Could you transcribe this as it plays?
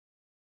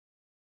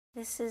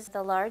This is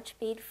the large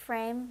bead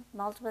frame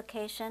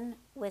multiplication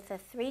with a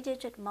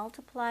 3-digit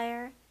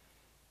multiplier,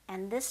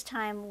 and this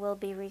time we'll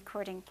be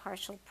recording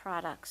partial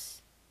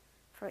products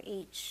for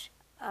each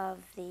of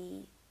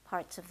the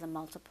parts of the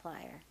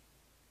multiplier.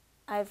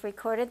 I've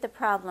recorded the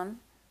problem,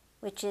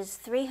 which is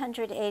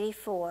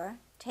 384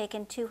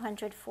 taken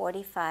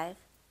 245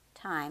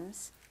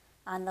 times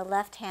on the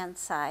left-hand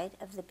side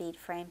of the bead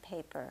frame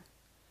paper.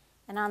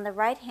 And on the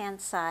right-hand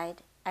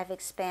side, I've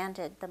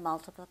expanded the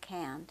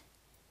multiplicand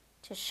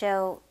to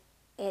show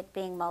it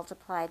being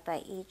multiplied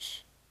by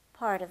each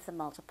part of the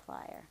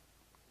multiplier.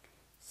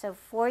 So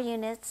 4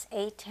 units,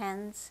 8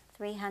 tens,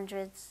 3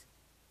 hundreds,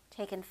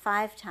 taken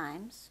 5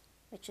 times,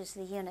 which is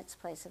the units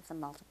place of the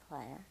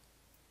multiplier.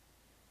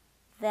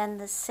 Then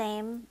the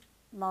same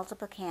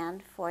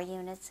multiplicand, 4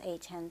 units,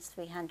 8 tens,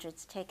 3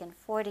 hundreds, taken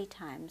 40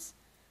 times.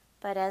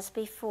 But as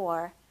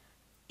before,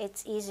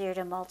 it's easier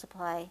to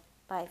multiply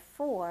by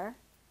 4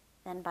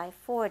 than by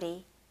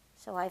 40,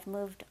 so I've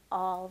moved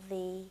all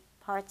the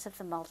parts of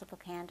the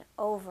multiplicand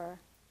over,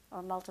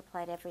 or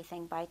multiplied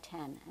everything by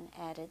 10 and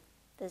added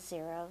the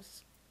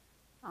zeros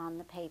on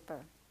the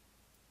paper.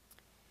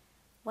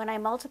 When I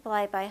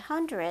multiply by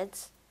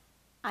hundreds,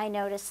 I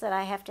notice that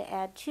I have to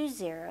add 2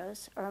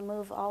 zeros or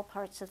move all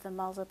parts of the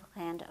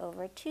multiplicand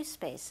over 2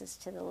 spaces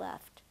to the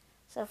left.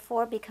 So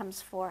 4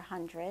 becomes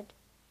 400,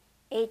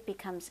 80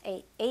 becomes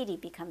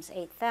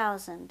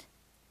 8,000,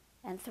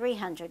 and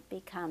 300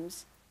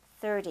 becomes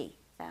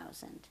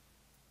 30,000.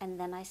 And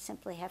then I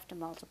simply have to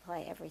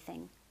multiply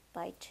everything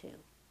by 2.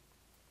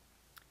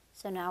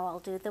 So now I'll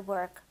do the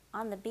work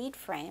on the bead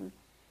frame,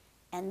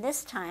 and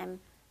this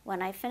time,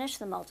 when I finish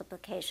the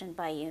multiplication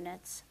by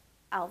units,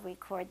 I'll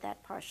record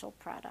that partial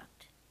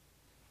product.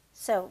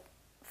 So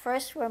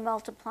first we're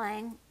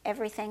multiplying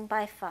everything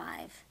by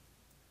 5.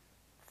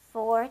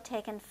 4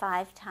 taken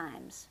 5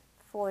 times.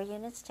 4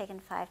 units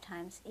taken 5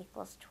 times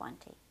equals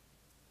 20,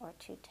 or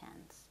 2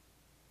 tens.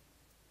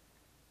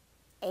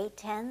 8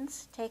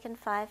 tens taken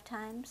 5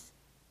 times.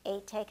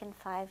 8 taken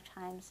 5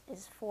 times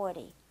is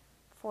 40.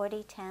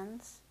 40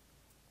 tens,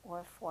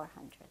 or 4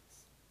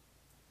 hundreds.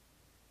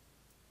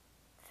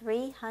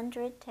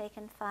 300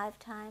 taken 5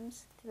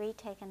 times. 3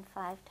 taken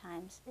 5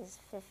 times is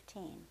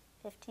 15.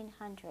 15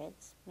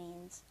 hundreds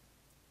means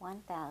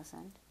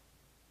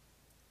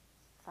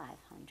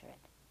 1,500.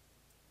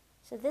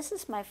 So this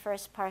is my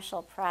first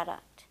partial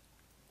product,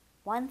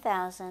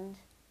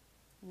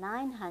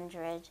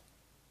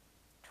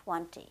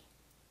 1,920.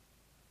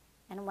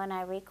 And when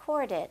I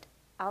record it,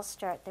 I'll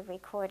start the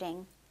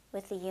recording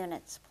with the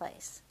units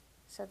place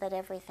so that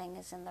everything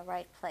is in the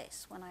right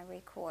place when I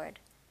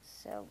record.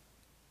 So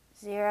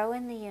 0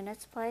 in the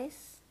units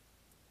place,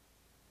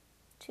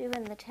 2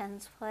 in the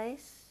tens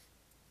place,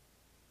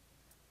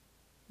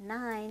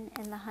 9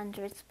 in the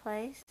hundreds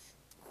place,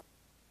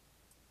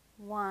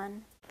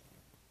 1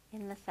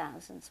 in the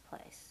thousands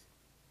place.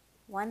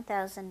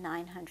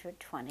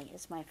 1,920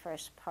 is my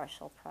first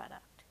partial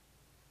product.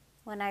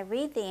 When I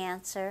read the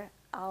answer,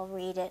 I'll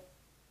read it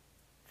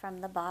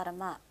from the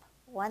bottom up,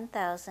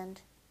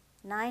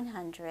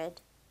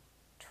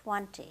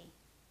 1,920.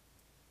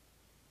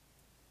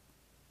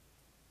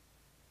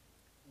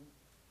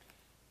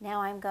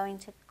 Now I'm going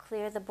to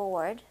clear the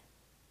board,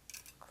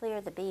 clear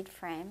the bead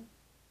frame,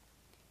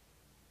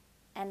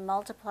 and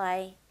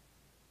multiply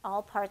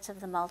all parts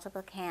of the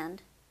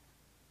multiplicand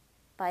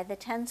by the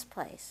tens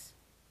place,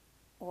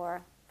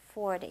 or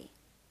 40.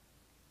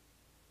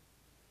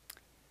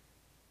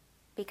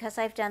 Because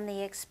I've done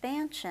the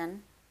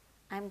expansion,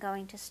 I'm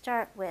going to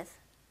start with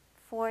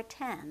 4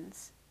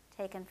 tens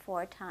taken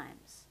 4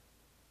 times.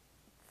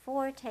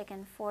 4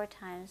 taken 4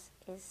 times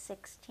is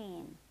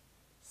 16.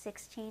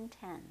 16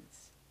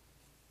 tens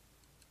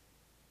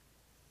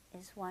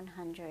is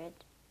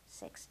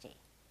 160.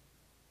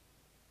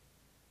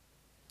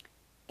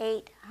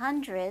 8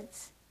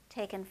 hundreds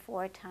taken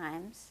 4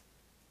 times.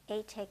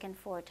 8 taken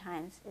 4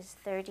 times is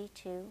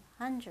 32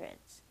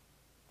 hundreds.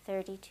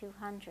 32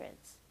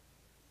 hundreds.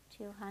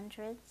 2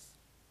 hundreds,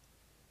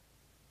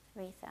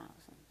 3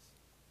 thousands.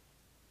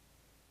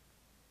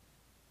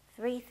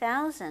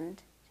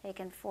 3,000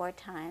 taken 4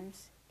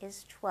 times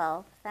is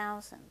 12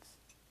 thousands.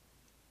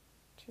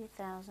 2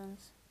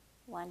 thousands,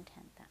 1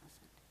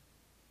 10,000.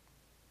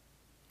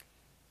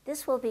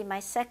 This will be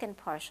my second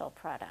partial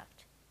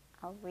product.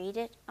 I'll read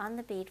it on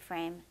the bead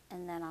frame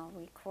and then I'll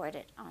record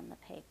it on the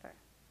paper.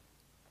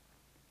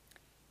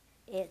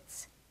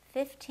 It's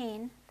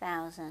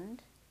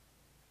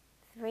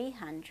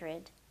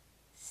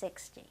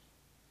 15,360.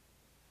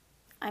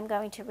 I'm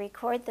going to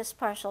record this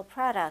partial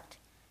product,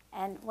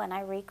 and when I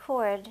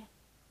record,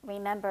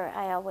 remember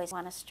I always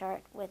want to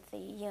start with the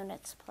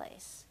units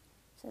place.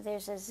 So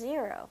there's a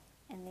 0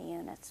 in the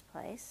units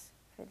place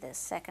for this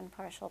second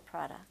partial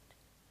product,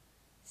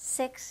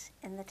 6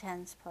 in the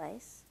tens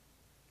place,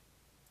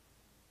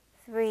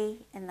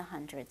 3 in the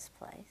hundreds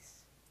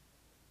place,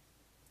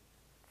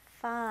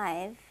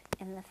 5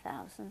 in the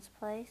thousands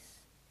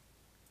place,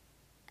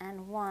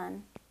 and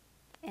 1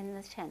 in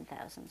the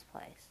 10,000s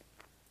place.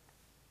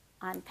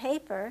 On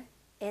paper,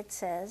 it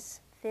says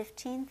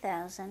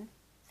 15,360.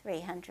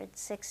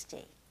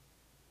 360.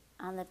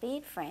 On the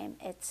bead frame,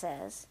 it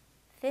says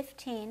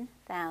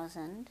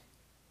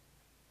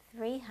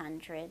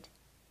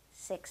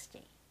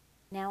 15,360.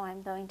 Now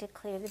I'm going to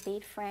clear the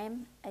bead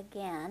frame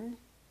again,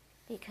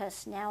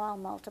 because now I'll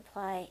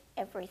multiply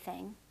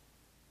everything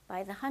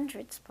by the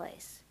hundreds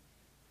place.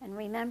 And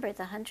remember,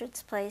 the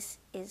hundreds place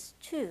is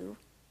 2,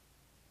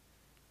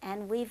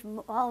 and we've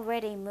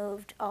already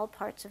moved all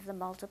parts of the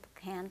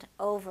multiplicand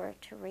over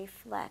to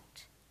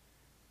reflect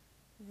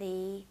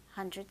the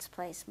hundreds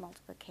place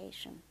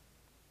multiplication.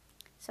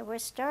 So we're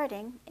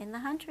starting in the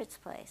hundreds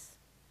place.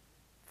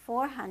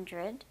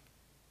 400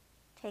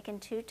 taken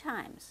 2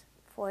 times.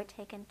 4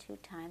 taken 2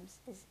 times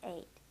is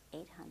 8,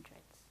 8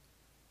 hundredths.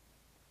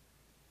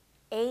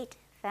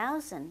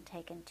 8,000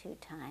 taken 2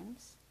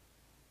 times.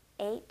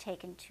 8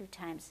 taken 2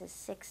 times is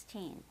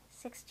 16.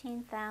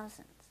 16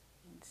 thousandths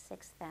means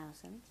 6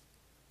 thousandths,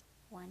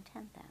 1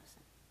 10,000.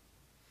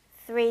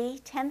 3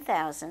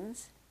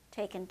 10,000ths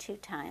taken 2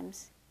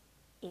 times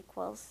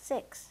equals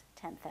 6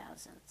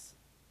 10,000ths.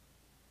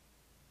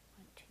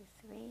 1, 2,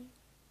 3,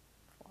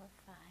 4,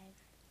 5,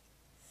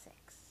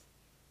 6.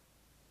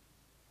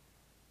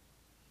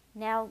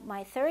 Now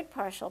my third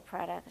partial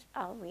product,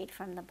 I'll read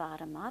from the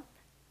bottom up.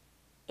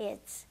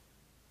 It's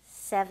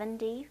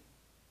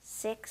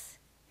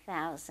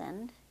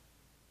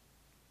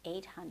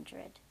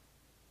 76,800.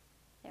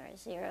 There are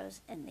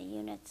zeros in the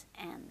units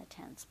and the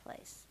tens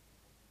place.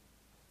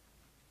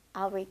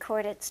 I'll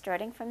record it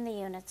starting from the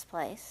units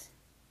place.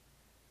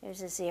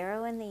 There's a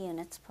 0 in the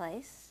units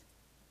place.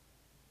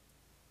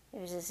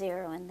 There's a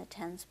 0 in the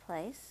tens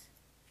place.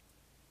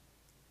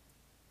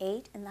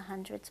 8 in the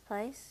hundreds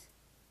place.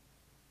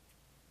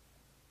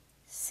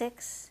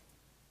 6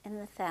 in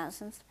the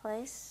thousandths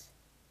place.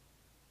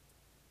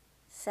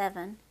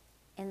 7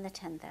 in the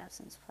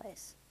 10,000ths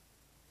place.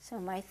 So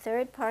my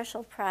third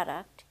partial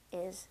product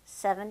is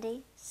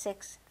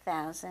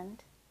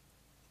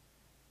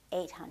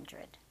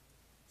 76,800.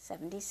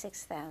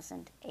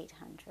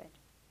 76,800.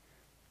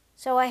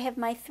 So I have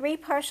my 3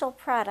 partial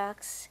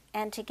products,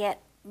 and to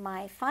get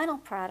my final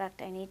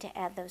product, I need to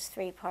add those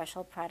 3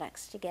 partial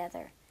products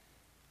together.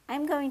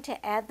 I'm going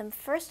to add them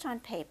first on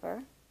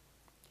paper,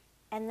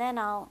 and then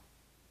I'll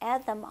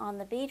add them on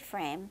the bead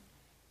frame,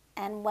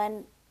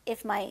 and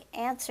if my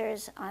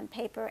answers on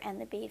paper and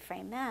the bead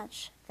frame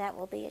match, that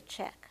will be a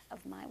check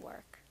of my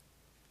work.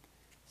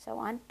 So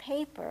on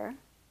paper,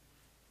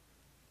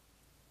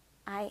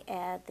 I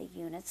add the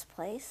units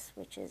place,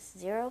 which is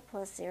 0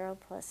 plus 0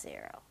 plus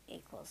 0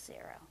 equals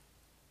 0.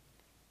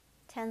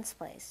 Tens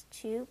place,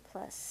 2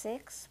 plus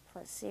 6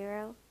 plus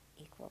 0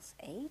 equals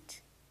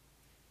 8.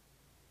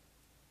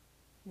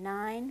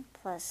 9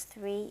 plus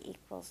 3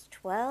 equals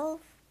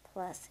 12,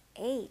 plus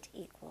 8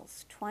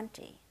 equals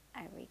 20.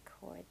 I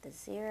record the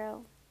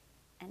 0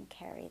 and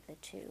carry the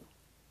 2.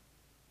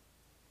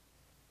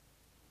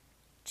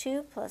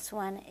 2 plus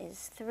 1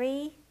 is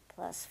 3,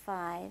 plus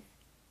 5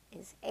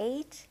 is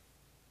 8,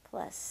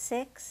 plus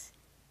 6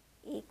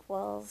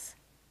 equals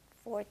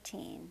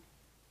 14.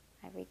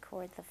 I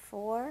record the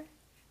 4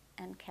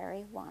 and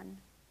carry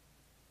 1.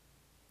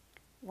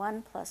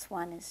 1 plus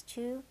 1 is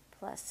 2,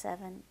 plus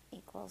 7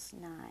 equals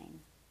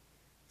 9.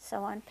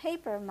 So on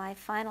paper, my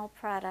final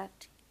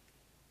product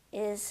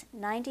is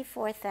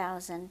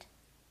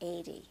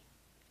 94,080.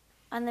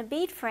 On the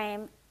bead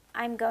frame,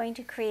 I'm going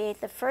to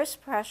create the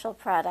first partial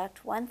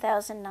product,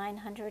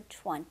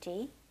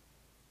 1,920,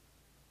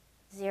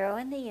 0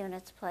 in the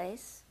units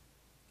place,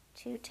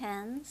 2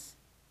 tens,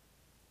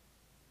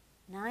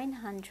 9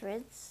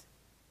 hundredths,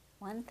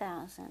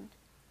 1,000,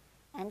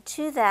 and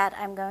to that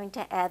I'm going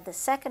to add the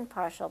second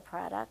partial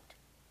product,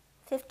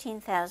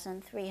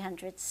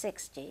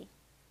 15,360,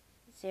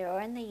 0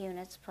 in the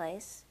units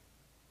place,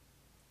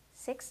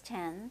 6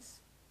 tens,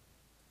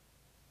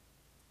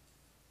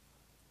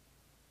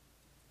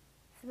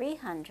 3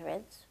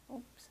 hundredths,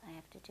 oops, I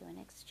have to do an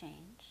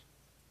exchange,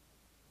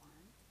 1,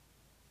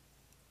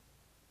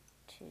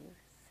 2,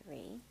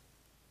 3,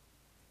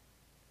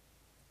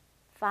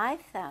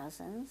 5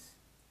 thousandths,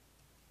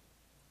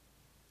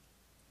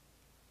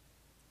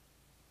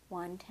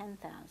 1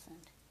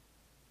 10,000.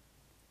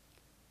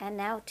 And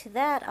now to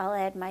that I'll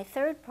add my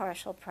third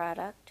partial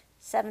product,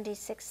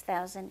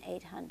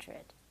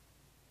 76,800.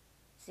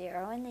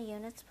 0 in the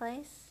units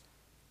place,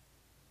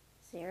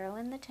 0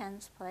 in the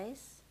tens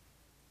place,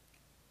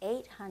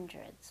 8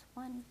 hundredths,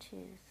 1,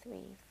 2,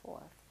 3,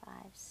 4, 5,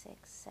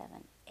 6,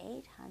 7,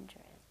 8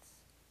 hundredths.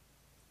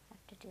 I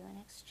have to do an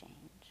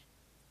exchange.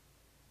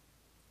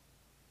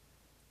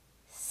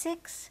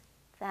 6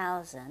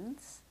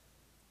 thousandths,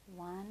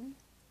 1,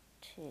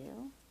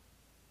 2,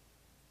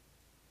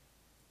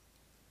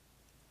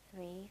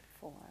 3,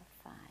 4,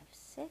 5,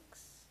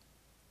 6,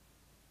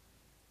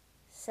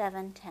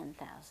 7 10 thousandths, 2, 3,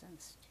 4,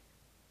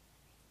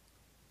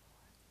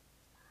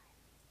 5,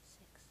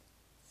 6,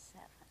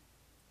 7.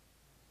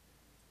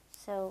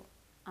 So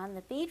on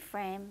the bead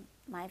frame,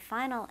 my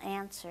final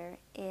answer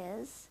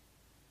is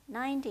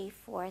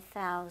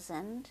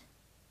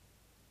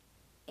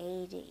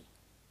 94,080.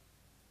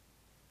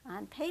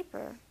 On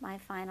paper, my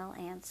final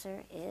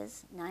answer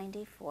is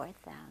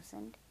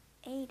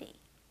 94,080.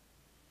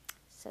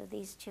 So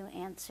these two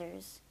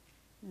answers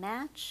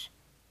match,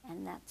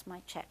 and that's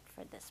my check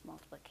for this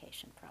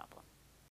multiplication problem.